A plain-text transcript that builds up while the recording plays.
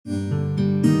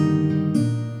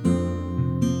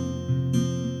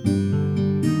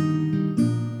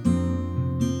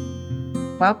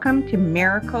Welcome to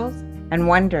Miracles and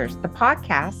Wonders, the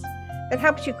podcast that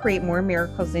helps you create more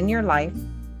miracles in your life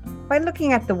by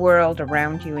looking at the world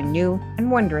around you in new and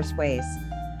wondrous ways.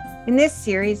 In this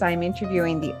series, I'm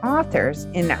interviewing the authors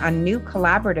in a new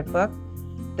collaborative book,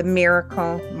 The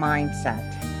Miracle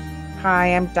Mindset.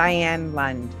 Hi, I'm Diane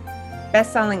Lund,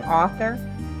 best-selling author,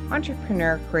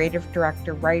 entrepreneur, creative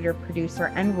director, writer,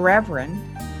 producer, and reverend,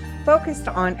 focused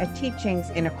on teachings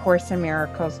in A Course in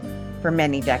Miracles for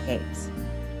many decades.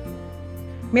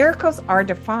 Miracles are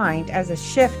defined as a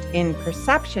shift in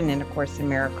perception in A Course in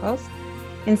Miracles.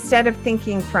 Instead of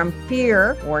thinking from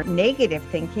fear or negative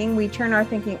thinking, we turn our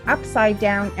thinking upside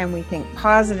down and we think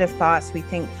positive thoughts. We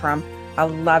think from a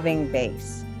loving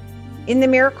base. In The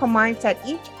Miracle Mindset,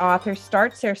 each author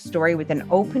starts their story with an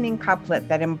opening couplet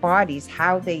that embodies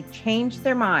how they change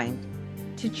their mind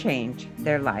to change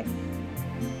their life.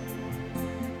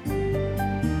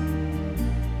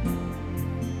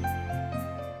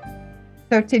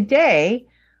 So today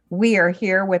we are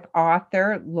here with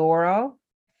author Laurel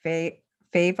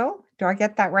Favel. Do I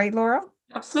get that right, Laurel?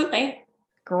 Absolutely.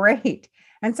 Great.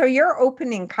 And so your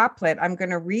opening couplet, I'm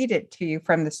going to read it to you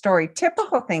from the story.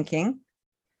 Typical thinking,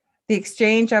 the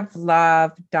exchange of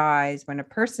love dies when a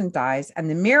person dies, and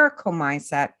the miracle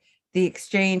mindset, the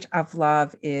exchange of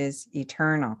love is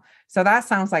eternal. So that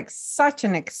sounds like such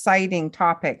an exciting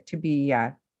topic to be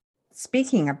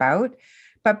speaking about.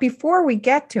 But before we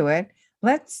get to it,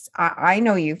 I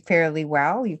know you fairly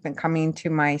well. You've been coming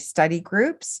to my study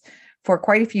groups for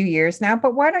quite a few years now,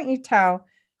 but why don't you tell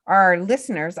our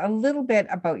listeners a little bit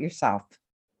about yourself?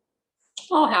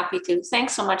 Oh, happy to.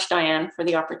 Thanks so much, Diane, for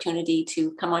the opportunity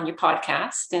to come on your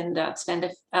podcast and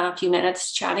spend a few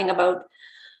minutes chatting about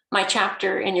my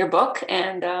chapter in your book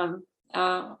and the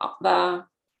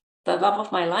love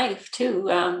of my life too,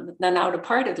 the now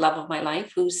departed love of my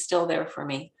life, who's still there for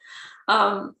me.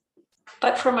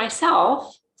 But for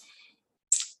myself,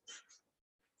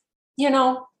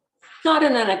 not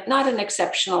an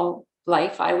exceptional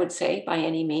life, I would say, by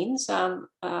any means.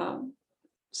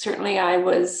 Certainly, I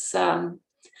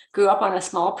grew up on a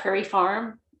small prairie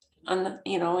farm,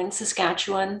 in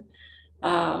Saskatchewan.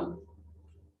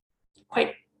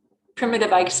 Quite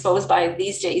primitive, I suppose, by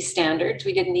these days' standards.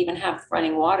 We didn't even have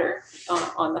running water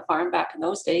on the farm back in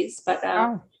those days, but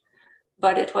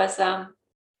it was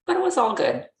all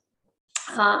good.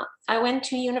 I went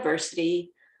to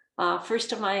university,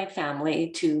 first of my family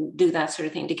to do that sort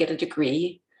of thing, to get a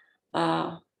degree.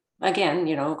 Again,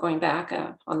 going back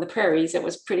on the prairies, it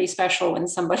was pretty special when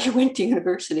somebody went to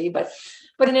university. But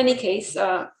in any case,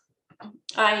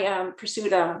 I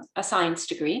pursued a science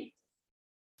degree,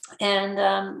 and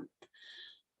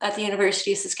at the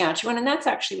University of Saskatchewan, and that's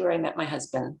actually where I met my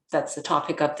husband. That's the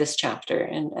topic of this chapter,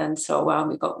 and so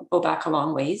we go back a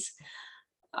long ways.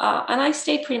 And I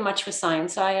stayed pretty much with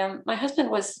science. My husband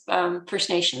was First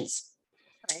Nations.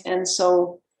 Right. And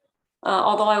so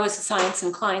although I was science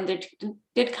inclined, there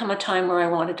did come a time where I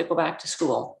wanted to go back to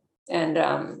school and,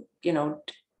 to,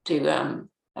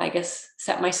 I guess,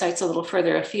 set my sights a little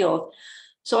further afield.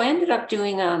 So I ended up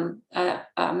doing a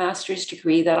master's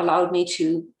degree that allowed me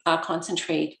to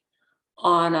concentrate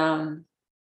on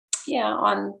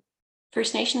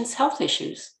First Nations health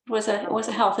issues. It was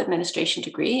a health administration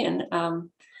degree,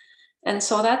 and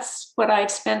so that's what I've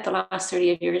spent the last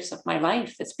 30 years of my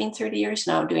life. It's been 30 years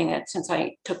now doing it since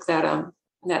I took that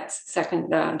second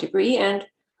degree. And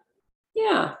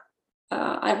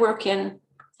I work in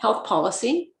health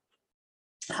policy,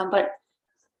 but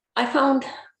I found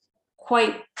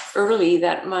quite early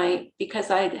that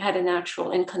because I had a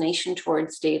natural inclination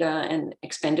towards data and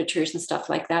expenditures and stuff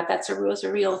like that, was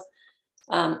a real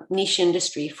niche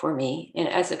industry for me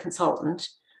as a consultant.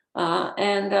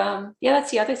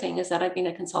 That's the other thing, is that I've been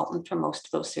a consultant for most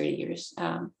of those 30 years.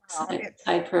 Same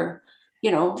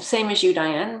as you,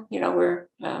 Diane,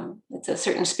 it's a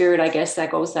certain spirit, I guess,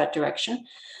 that goes that direction.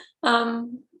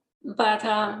 But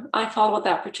I followed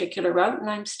that particular route, and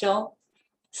I'm still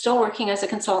working as a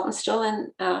consultant, still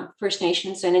in First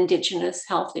Nations and Indigenous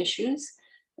health issues,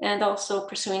 and also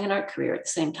pursuing an art career at the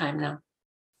same time now.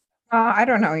 I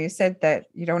don't know. You said that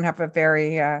you don't have a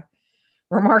very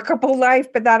remarkable life,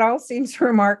 but that all seems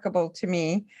remarkable to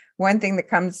me. One thing that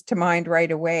comes to mind right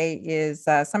away is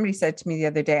somebody said to me the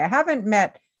other day, I haven't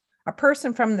met a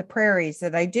person from the prairies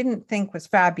that I didn't think was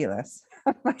fabulous.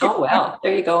 Oh, well,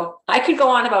 there you go. I could go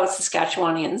on about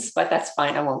Saskatchewanians, but that's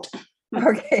fine. I won't.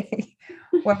 Okay.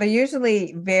 Well, they're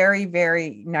usually very,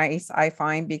 very nice, I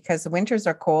find, because the winters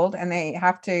are cold and they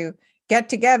have to get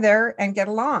together and get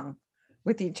along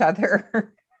with each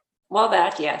other. Well,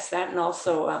 yes, that, and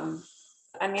also,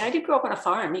 I did grow up on a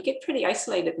farm. You get pretty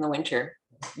isolated in the winter.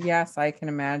 Yes, I can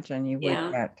imagine you would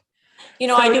Yeah. get.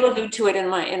 I So, do allude to it in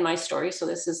my story, so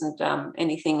this isn't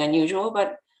anything unusual.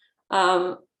 But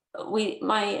um,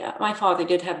 my father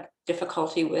did have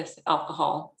difficulty with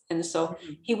alcohol, and so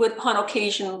he would on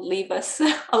occasion leave us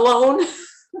alone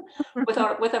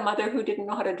with a mother who didn't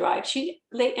know how to drive.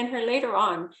 Later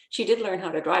on, she did learn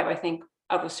how to drive. I think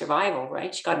out of survival,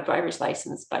 right? She got a driver's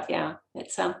license, but yeah,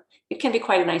 it can be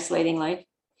quite an isolating life.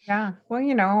 yeah,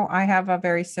 well, I have a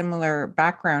very similar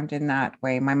background in that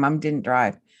way. My mom didn't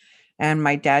drive, and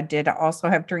my dad did also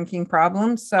have drinking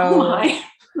problems. Oh So, my.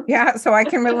 yeah, so I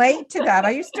can relate to that.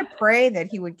 I used to pray that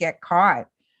he would get caught,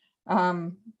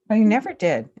 but he never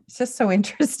did. It's just so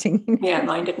interesting. He Yeah, never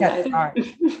mine did didn't get either. caught.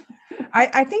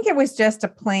 I think it was just a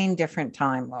plain different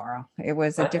time, Laura. It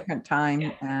was a But different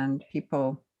time, and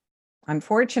people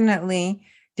unfortunately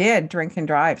did drink and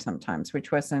drive sometimes,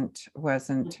 which wasn't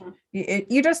mhm,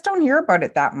 you just don't hear about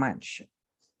it that much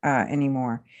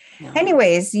anymore. no.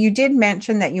 Anyways, you did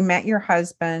mention that you met your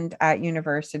husband at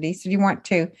university. So do you want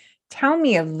to tell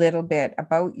me a little bit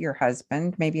about your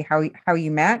husband, maybe how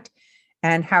you met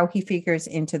and how he figures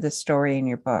into the story in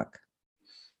your book?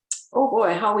 Oh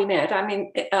boy, how we met. I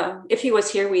mean, if he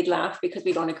was here, we'd laugh because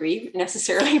we don't agree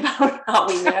necessarily about how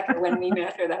we met or when we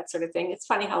met or that sort of thing. It's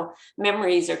funny how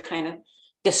memories are kind of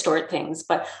distort things.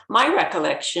 But my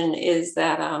recollection is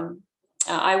that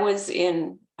I was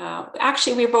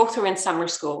actually, we both were in summer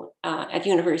school at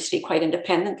university quite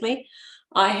independently.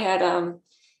 I had,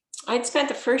 I'd spent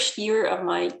the first year of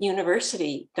my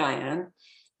university, Diane,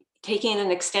 taking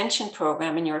an extension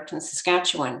program in Yorkton,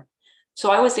 Saskatchewan. So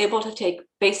I was able to take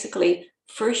basically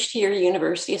first year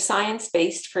university, a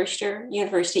science-based first year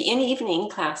university in evening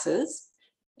classes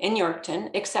in Yorkton,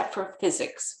 except for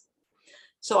physics.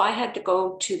 So I had to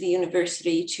go to the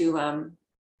university to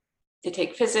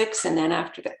take physics, and then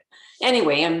after that,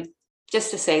 anyway,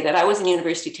 just to say that I was in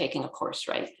university taking a course,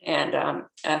 right? And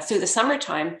through the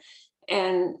summertime,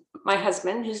 and my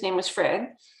husband, whose name was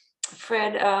Fred,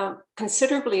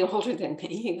 considerably older than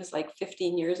me, he was like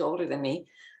 15 years older than me.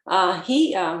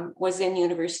 He was in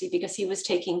university because he was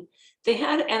taking, they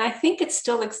had, and I think it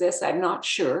still exists, I'm not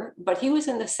sure, but he was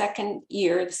in the second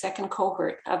year, the second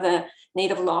cohort of the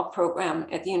Native Law program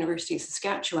at the University of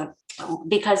Saskatchewan.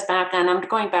 Because back, and I'm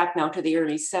going back now to the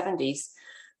early 70s,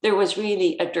 there was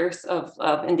really a dearth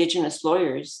of Indigenous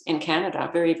lawyers in Canada,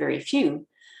 very, very few.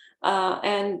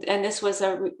 And this was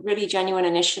a really genuine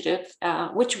initiative,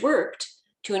 which worked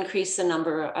to increase the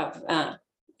number of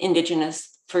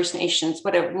Indigenous First Nations,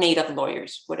 whatever, Native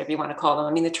lawyers, whatever you want to call them.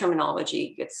 I mean, the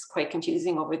terminology gets quite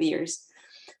confusing over the years.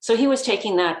 So he was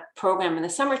taking that program in the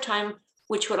summertime,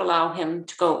 which would allow him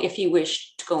to go, if he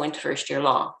wished, to go into first year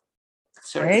law,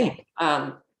 sort of thing.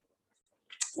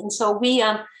 And so we,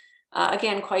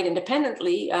 again, quite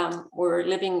independently, were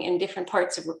living in different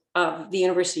parts of the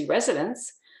university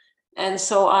residence. And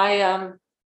so I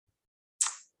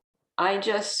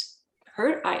just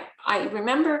heard, I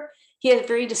remember he had a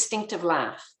very distinctive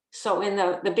laugh. So in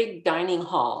the big dining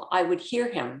hall, I would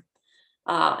hear him.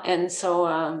 And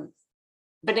so,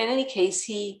 but in any case,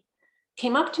 he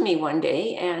came up to me one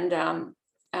day and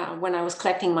when I was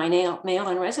collecting my mail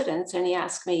in residence, and he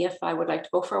asked me if I would like to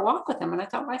go for a walk with him. And I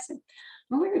thought, well, I said,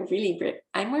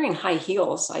 I'm wearing high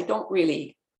heels. I don't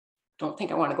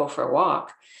think I want to go for a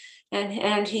walk.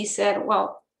 And he said,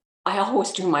 well, I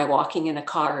always do my walking in a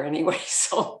car anyway.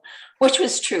 So, which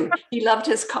was true. He loved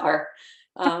his car.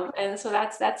 And so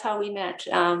that's how we met.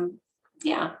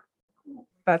 Yeah.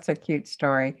 That's a cute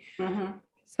story. Mm-hmm.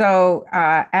 So,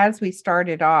 as we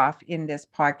started off in this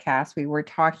podcast, we were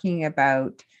talking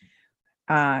about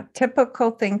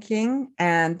typical thinking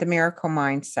and the miracle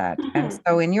mindset. Mm-hmm. And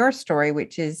so, in your story,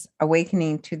 which is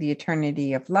Awakening to the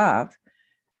Eternity of Love,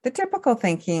 the typical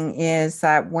thinking is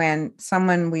that when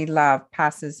someone we love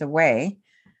passes away,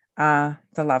 the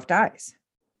love dies.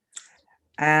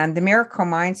 And the miracle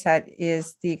mindset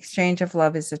is the exchange of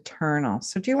love is eternal.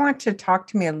 So, do you want to talk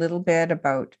to me a little bit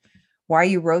about why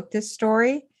you wrote this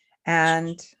story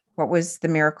and what was the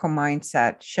miracle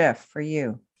mindset shift for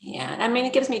you? Yeah, I mean,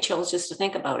 it gives me chills just to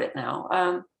think about it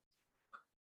now.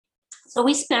 So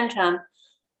we spent,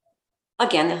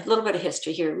 again, a little bit of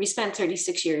history here. We spent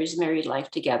 36 years married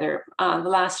life together. The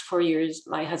last 4 years,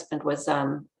 my husband was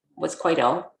quite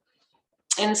ill.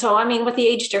 And so, I mean, with the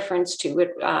age difference too,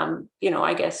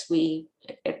 I guess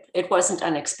it wasn't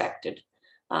unexpected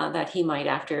that he might,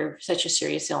 after such a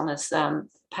serious illness,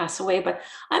 pass away. But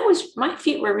my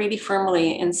feet were really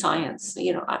firmly in science.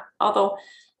 Although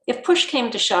if push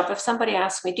came to shove, if somebody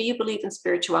asked me, do you believe in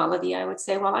spirituality? I would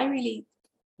say, well, I really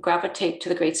gravitate to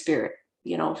the Great Spirit,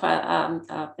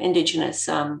 Indigenous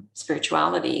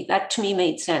spirituality. That to me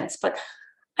made sense. But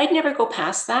I'd never go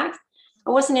past that. I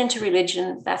wasn't into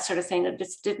religion, that sort of thing. It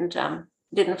just didn't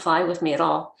fly with me at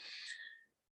all.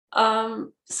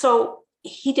 So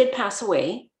he did pass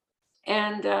away,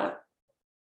 and and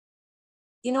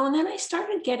then I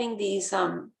started getting these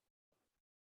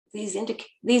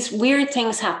weird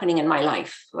things happening in my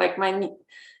life. Like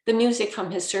the music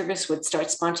from his service would start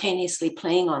spontaneously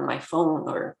playing on my phone,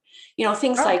 or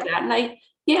things like that. And I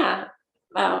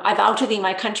Vow to Thee,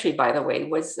 My Country, by the way,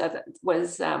 was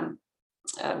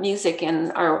music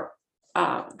in our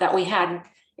that we had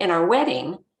in our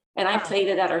wedding, and I played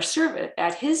it at our service,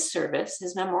 at his service,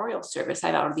 his memorial service,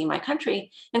 I Vow to Thee, My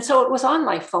Country. And so it was on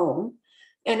my phone,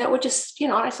 and it would just,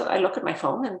 I look at my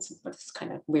phone and it's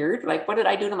kind of weird. Like, what did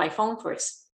I do to my phone for it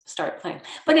start playing?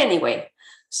 But anyway,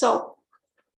 so.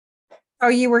 Oh,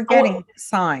 you were getting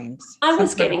signs. I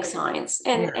was getting signs,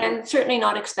 and certainly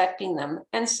not expecting them.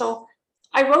 And so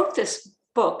I wrote this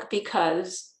book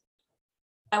because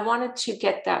I wanted to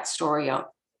get that story out.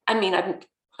 I mean,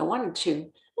 I want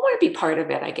to be part of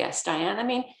it, I guess, Diane. I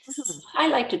mean, I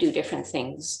like to do different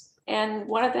things. And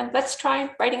one of them, let's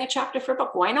try writing a chapter for a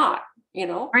book. Why not?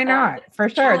 Why not? For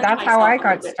sure. That's how I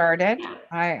got started. Yeah.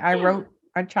 I wrote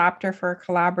a chapter for a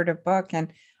collaborative book,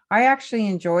 and I actually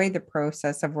enjoy the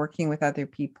process of working with other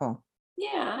people.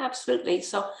 Yeah, absolutely.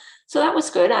 So that was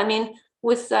good. I mean,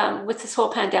 with this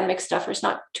whole pandemic stuff, there's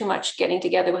not too much getting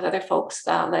together with other folks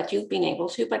that you've been able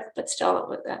to, but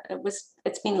still,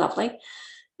 it's been lovely.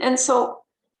 And so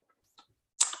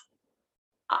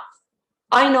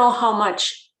I know how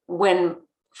much, when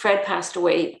Fred passed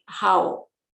away, how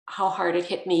hard it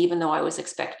hit me, even though I was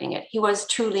expecting it. He was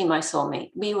truly my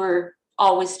soulmate. We were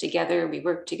always together. We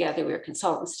worked together. We were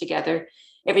consultants together.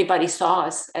 Everybody saw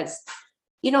us as,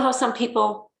 how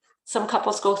some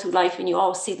couples go through life and you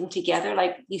always see them together,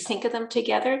 like you think of them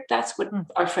together. That's what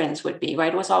our friends would be,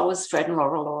 right? It was always Fred and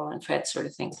Laurel, Laurel and Fred sort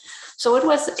of thing. So it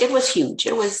was huge.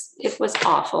 It was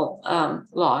awful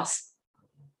loss.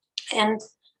 And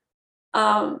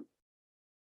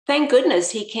thank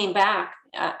goodness he came back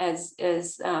as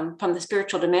from the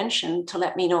spiritual dimension to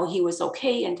let me know he was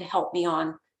okay and to help me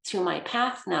on through my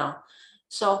path now.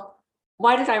 So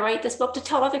why did I write this book? To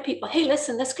tell other people, hey,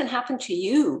 listen, this can happen to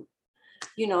you.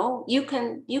 You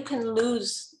can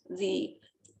lose the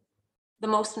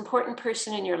most important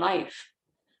person in your life,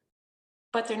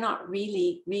 but they're not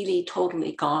really, really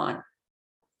totally gone.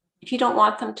 If you don't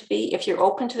want them to be, if you're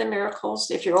open to the miracles,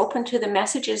 if you're open to the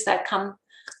messages that come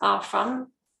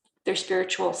from their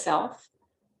spiritual self,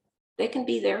 they can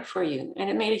be there for you. And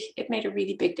it made a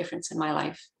really big difference in my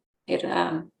life.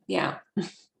 Yeah.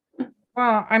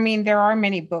 Well, I mean, there are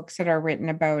many books that are written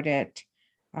about it.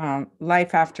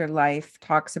 Life After Life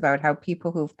talks about how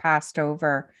people who've passed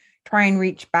over try and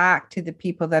reach back to the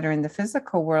people that are in the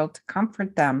physical world to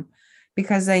comfort them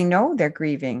because they know they're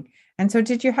grieving. And so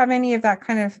did you have any of that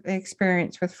kind of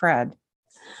experience with Fred?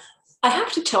 I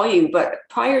have to tell you, but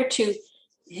prior to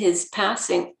his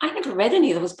passing, I never read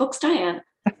any of those books, Diane.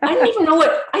 I didn't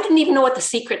even know what The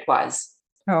Secret was.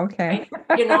 Oh, okay.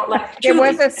 Right? Like it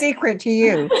was a secret to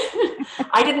you.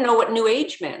 I didn't know what New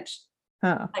Age meant.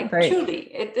 Oh, like great.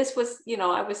 Truly, this was,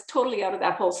 I was totally out of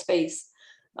that whole space.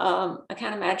 I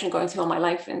can't imagine going through all my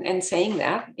life and saying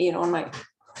that, and like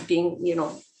being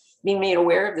made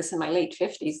aware of this in my late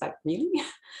 50s, like really?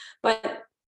 But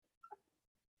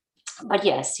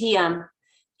yes, he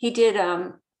did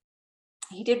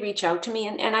reach out to me,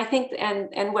 and I think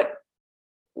and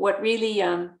what really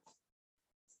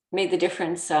made the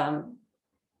difference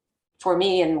for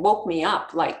me and woke me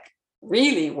up, like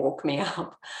really woke me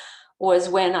up, was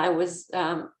when I was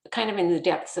kind of in the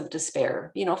depths of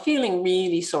despair, feeling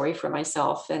really sorry for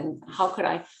myself. And how could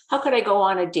I go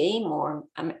on a day more?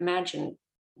 Imagine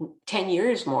 10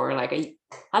 years more, like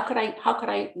how could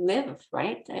I live,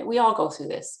 right? We all go through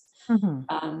this.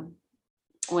 Mm-hmm.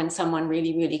 When someone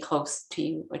really, really close to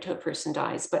you or to a person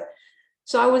dies. But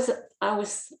so I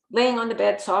was laying on the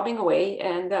bed, sobbing away,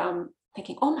 and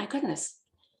thinking, oh my goodness,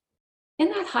 in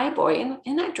that high boy,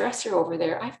 in that dresser over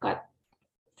there, I've got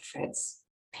Fred's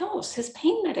pills, his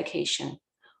pain medication.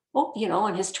 Oh,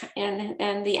 and his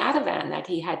and the Ativan that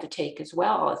he had to take as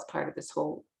well as part of this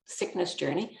whole sickness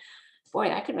journey.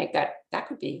 Boy, I could make that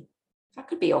could be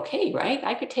okay, right?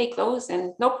 I could take those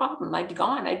and no problem. I'd be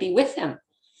gone. I'd be with him.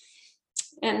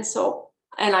 And so,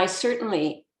 and I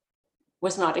certainly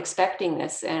was not expecting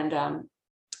this. And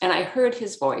I heard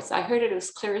his voice. I heard it as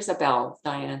clear as a bell,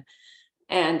 Diane.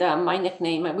 And my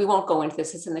nickname, we won't go into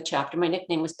this, it's in the chapter. My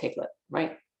nickname was Piglet,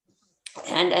 right?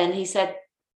 And he said,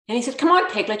 come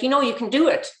on, Piglet, you can do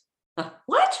it.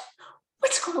 What?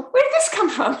 What's going on? Where did this come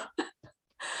from?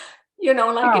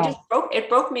 Like it just Oh,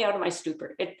 broke me out of my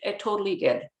stupor. It totally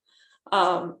did.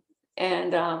 And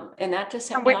that just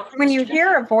set and me off on when this you trip.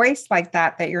 hear a voice like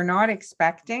that you're not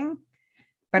expecting,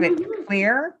 but it's Hmm.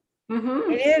 clear, Hmm.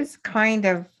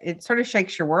 it sort of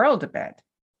shakes your world a bit.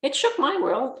 It shook my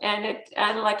world, and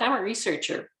like, I'm a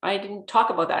researcher. I didn't talk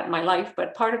about that in my life,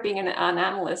 but part of being an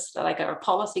analyst, like a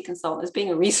policy consultant, is being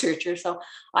a researcher. So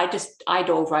I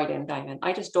dove right in, Diane.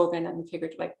 I just dove in and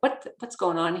figured, like, what's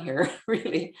going on here,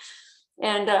 really.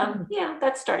 And yeah,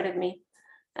 that started me.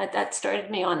 That started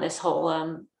me on this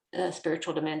whole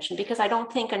spiritual dimension, because I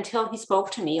don't think until he spoke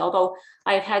to me, although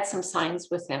I had had some signs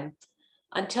with him,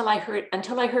 until I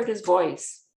heard his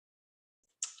voice,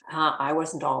 I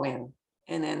wasn't all in,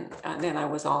 and then I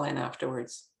was all in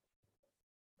afterwards.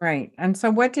 Right. And so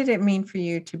what did it mean for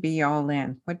you to be all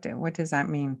in? What does that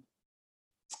mean?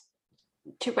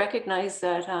 To recognize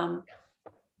that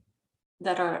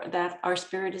our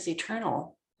spirit is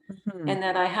eternal, Mhm. and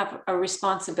that I have a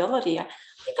responsibility. I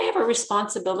think I have a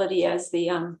responsibility as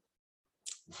there's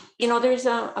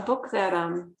a book that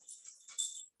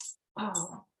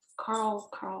oh,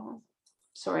 Carl,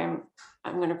 sorry,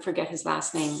 I'm going to forget his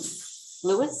last name.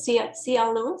 Lewis,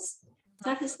 C.L. Lewis. Is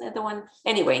that his the one?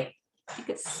 Anyway, I think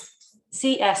it's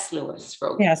C.S. Lewis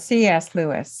wrote, Yeah, C.S.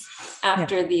 Lewis. Yeah.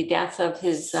 after the death of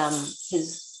his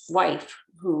wife,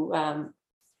 who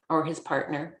or his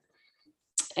partner,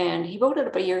 and he wrote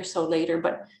it a year or so later.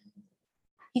 But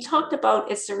he talked about,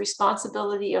 it's the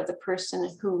responsibility of the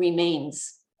person who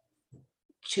remains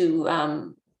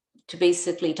to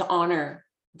basically to honor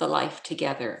the life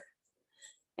together,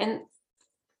 and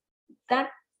that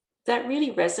that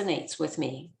really resonates with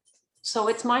me. So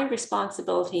it's my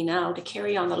responsibility now to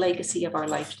carry on the legacy of our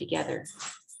life together.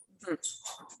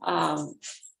 Um,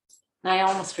 I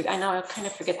almost forget. I know I kind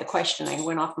of forget the question. I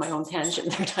went off my own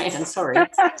tangent there, Diane. Sorry.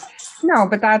 No,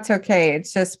 but that's okay.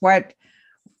 It's just what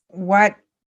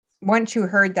once you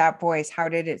heard that voice, how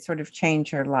did it sort of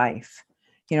change your life?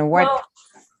 What? Well,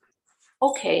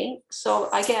 okay. So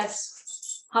I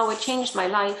guess how it changed my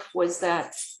life was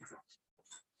that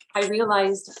I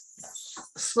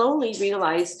slowly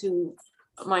realized through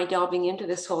my delving into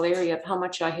this whole area of how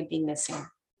much I had been missing,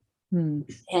 Hmm.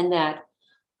 and that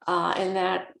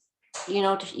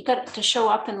you got to show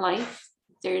up in life.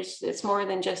 It's more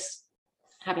than just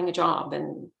having a job,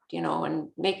 and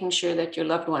making sure that your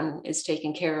loved one is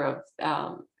taken care of.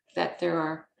 That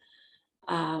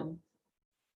um,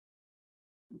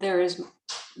 there is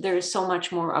there is so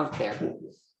much more out there.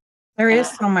 There And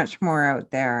is so much more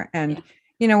out there. yeah. And,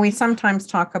 we sometimes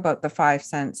talk about the five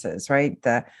senses, right?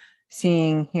 The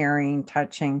seeing, hearing,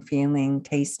 touching, feeling,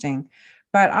 tasting.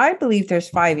 But I believe there's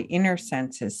five inner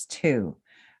senses too.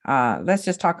 Let's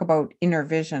just talk about inner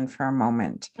vision for a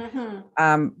moment. Mm-hmm.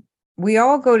 Um, we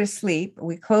all go to sleep,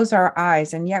 we close our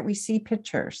eyes, and yet we see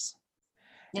pictures.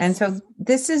 And Yes. so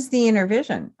this is the inner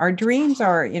vision. Our dreams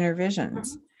are inner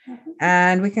visions. Mm-hmm. Mm-hmm.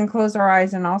 And we can close our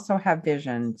eyes and also have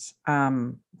visions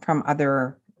from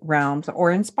other realms, or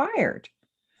inspired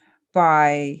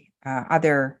by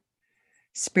other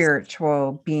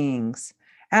spiritual beings.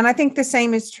 And I think the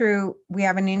same is true. We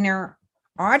have an inner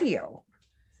audio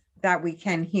that we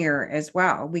can hear as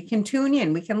well. We can tune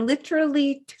in, we can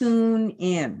literally tune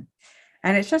in.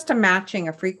 And it's just a matching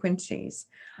of frequencies.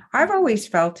 I've always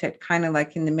felt it kind of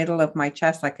like in the middle of my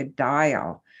chest, like a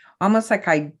dial, almost like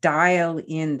I dial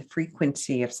in the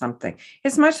frequency of something.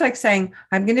 It's much like saying,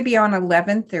 I'm going to be on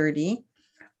 11:30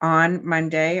 on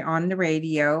Monday on the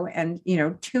radio, and,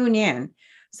 tune in.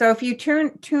 So if you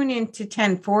tune into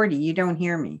 10:40, you don't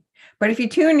hear me. But if you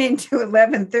tune into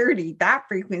 11:30, that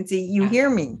frequency, you hear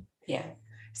me. Yeah.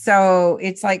 So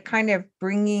it's like kind of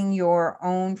bringing your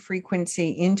own frequency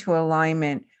into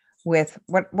alignment with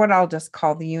what I'll just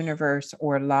call the universe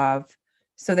or love,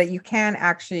 so that you can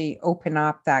actually open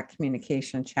up that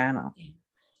communication channel.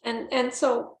 And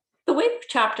so the way the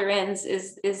chapter ends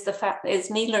is the fact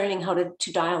is me learning how to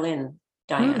dial in,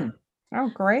 Diane. Hmm. Oh,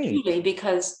 great. Truly,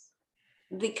 because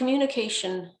the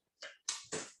communication,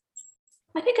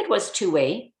 I think it was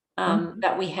two-way, Mhm.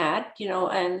 that we had,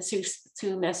 and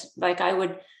through like I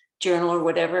would journal or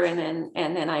whatever, and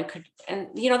then I could, and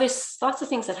there's lots of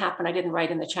things that happen I didn't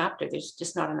write in the chapter. There's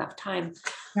just not enough time.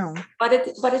 No. But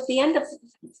at the end of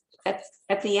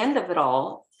at the end of it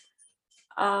all,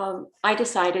 I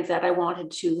decided that I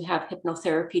wanted to have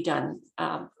hypnotherapy done,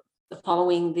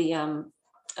 following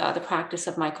the practice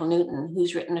of Michael Newton,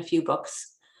 who's written a few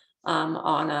books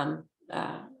on.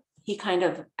 He kind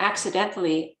of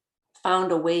accidentally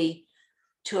found a way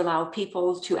to allow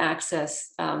people to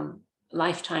access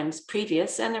lifetimes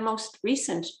previous and their most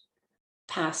recent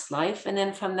past life, and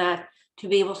then from that to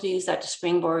be able to use that to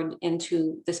springboard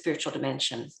into the spiritual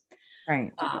dimension.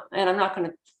 Right. And I'm not going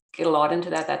to get a lot into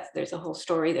that. There's a whole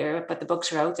story there, but the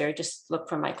books are out there. Just look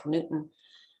for Michael Newton.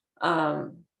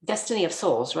 Destiny of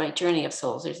Souls, right? Journey of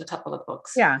Souls. There's a couple of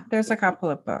books. Yeah, there's a couple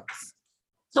of books.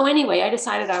 So anyway, I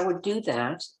decided I would do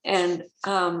that. And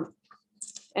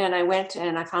I went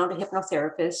and I found a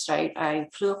hypnotherapist, right? I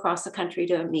flew across the country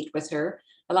to meet with her,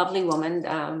 a lovely woman.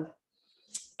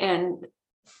 And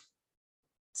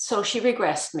so she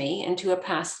regressed me into a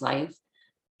past life.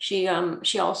 She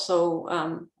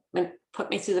also put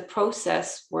me through the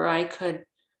process where I could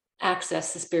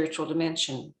access the spiritual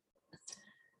dimension.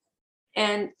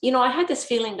 And, I had this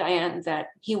feeling, Diane, that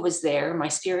he was there, my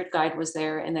spirit guide was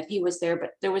there, and that he was there,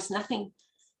 but there was nothing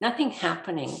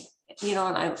happening,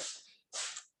 and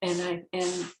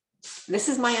this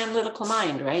is my analytical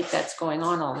mind, right? That's going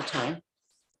on all the time.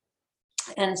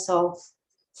 And so,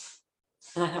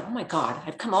 and I thought, oh my God,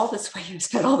 I've come all this way and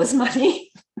spent all this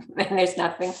money and there's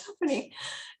nothing happening.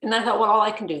 And I thought, well, all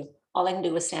I can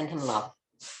do is send him love.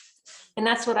 And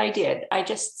that's what I did. I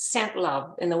just sent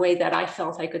love in the way that I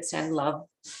felt I could send love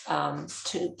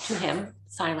to him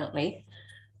silently.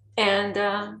 And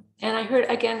I heard,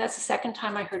 again, that's the second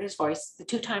time I heard his voice. The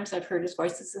 2 times I've heard his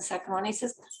voice, this is the second one. He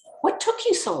says, what took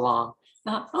you so long?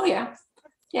 Oh, yeah.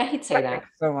 Yeah, he'd say that.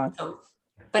 So,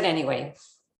 but anyway,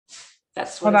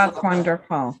 that's what. Well, that's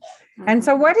wonderful. Mm-hmm. And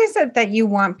so what is it that you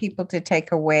want people to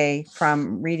take away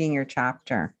from reading your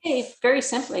chapter? Hey, very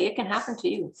simply, it can happen to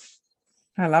you.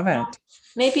 I love it.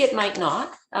 Maybe it might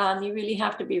not. You really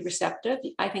have to be receptive.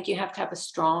 I think you have to have a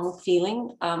strong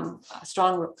feeling, a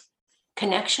strong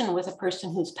connection with a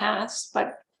person who's passed.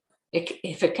 But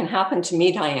if it can happen to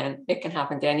me, Diane, it can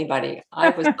happen to anybody. I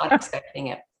was not expecting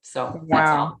it. So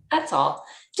wow. That's all.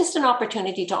 Just an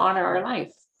opportunity to honor our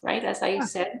life, right? As I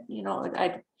said,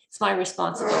 it's my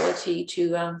responsibility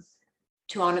to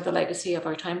honor the legacy of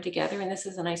our time together. And this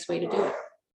is a nice way to do it.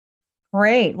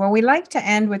 Great. Well, we like to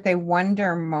end with a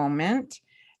wonder moment.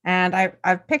 And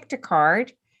I've picked a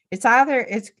card. It's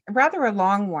rather a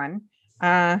long one.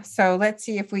 So let's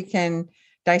see if we can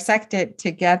dissect it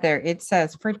together. It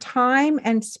says, for time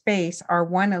and space are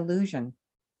one illusion,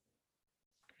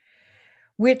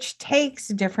 which takes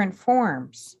different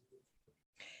forms.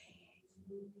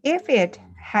 If it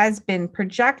has been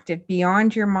projected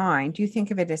beyond your mind, you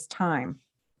think of it as time.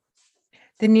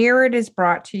 The nearer it is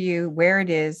brought to you where it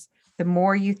is, the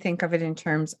more you think of it in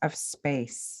terms of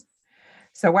space.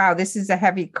 So, wow, this is a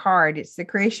heavy card. It's the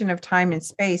creation of time and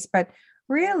space, but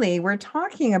really we're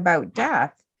talking about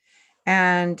death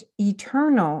and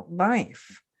eternal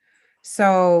life.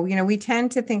 So, we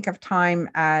tend to think of time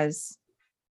as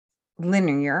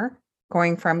linear,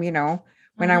 going from,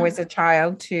 when I was a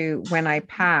child to when I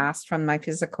passed from my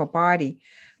physical body.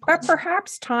 But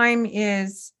perhaps time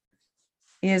is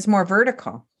more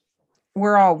vertical.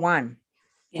 We're all one.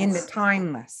 Yes. In the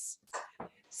timeless.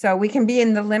 So we can be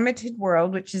in the limited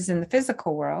world, which is in the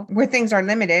physical world where things are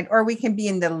limited, or we can be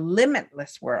in the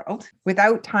limitless world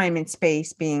without time and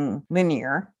space being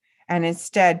linear and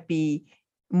instead be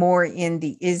more in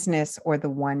the isness or the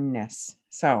oneness.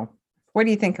 So what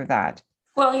do you think of that?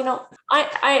 Well,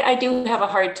 I do have a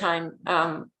hard time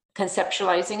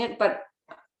conceptualizing it, but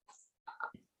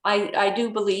I do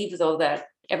believe, though, that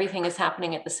everything is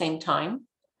happening at the same time.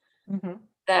 Mm-hmm.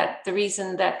 That the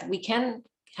reason that we can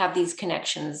have these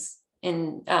connections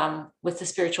in with the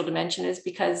spiritual dimension is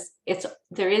because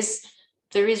there is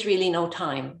really no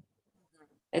time.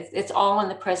 It's all in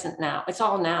the present now. It's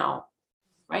all now,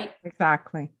 right?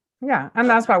 Exactly. Yeah, and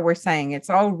that's what we're saying. It's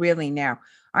all really now.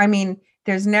 I mean,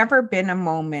 there's never been a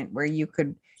moment where you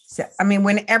could say,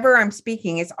 whenever I'm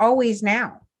speaking, it's always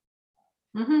now.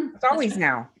 Mm-hmm. It's always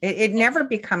now. It never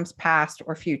becomes past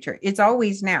or future. It's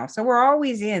always now. So we're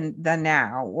always in the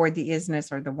now or the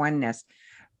isness or the oneness.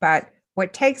 But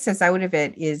what takes us out of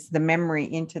it is the memory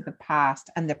into the past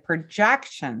and the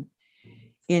projection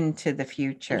into the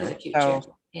future.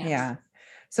 So, yes. Yeah.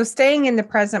 So staying in the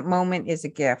present moment is a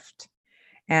gift,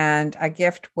 and a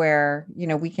gift where,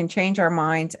 we can change our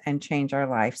minds and change our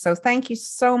life. So thank you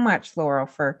so much, Laurel,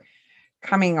 for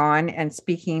coming on and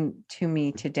speaking to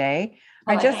me today.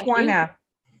 I just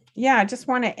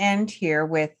want to end here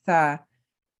with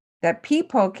that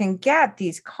people can get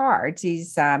these cards,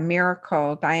 these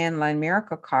Diane Lund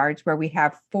miracle cards, where we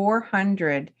have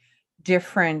 400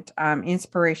 different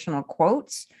inspirational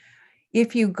quotes.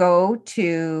 If you go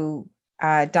to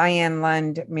Diane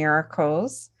Lund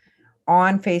Miracles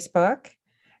on Facebook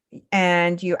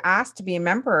and you ask to be a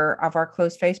member of our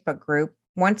closed Facebook group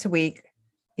once a week,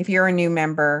 if you're a new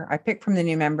member, I pick from the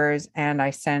new members and I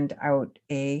send out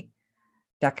a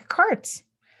deck of cards.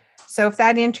 So if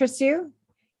that interests you,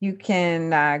 you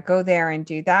can go there and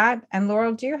do that. And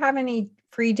Laurel, do you have any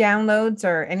free downloads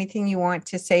or anything you want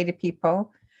to say to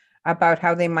people about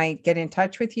how they might get in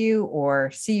touch with you or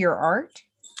see your art?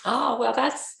 Oh, well,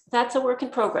 that's a work in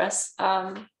progress.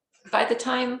 By the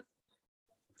time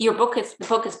the book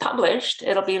is published,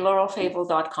 it'll be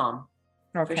laurelfable.com.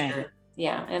 Okay. For sure.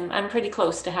 Yeah, and I'm pretty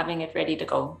close to having it ready to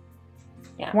go.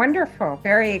 Yeah. Wonderful.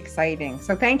 Very exciting.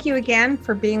 So thank you again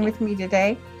for being with me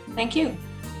today. Thank you.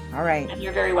 All right. And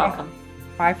you're very welcome.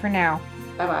 Bye for now.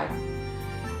 Bye-bye.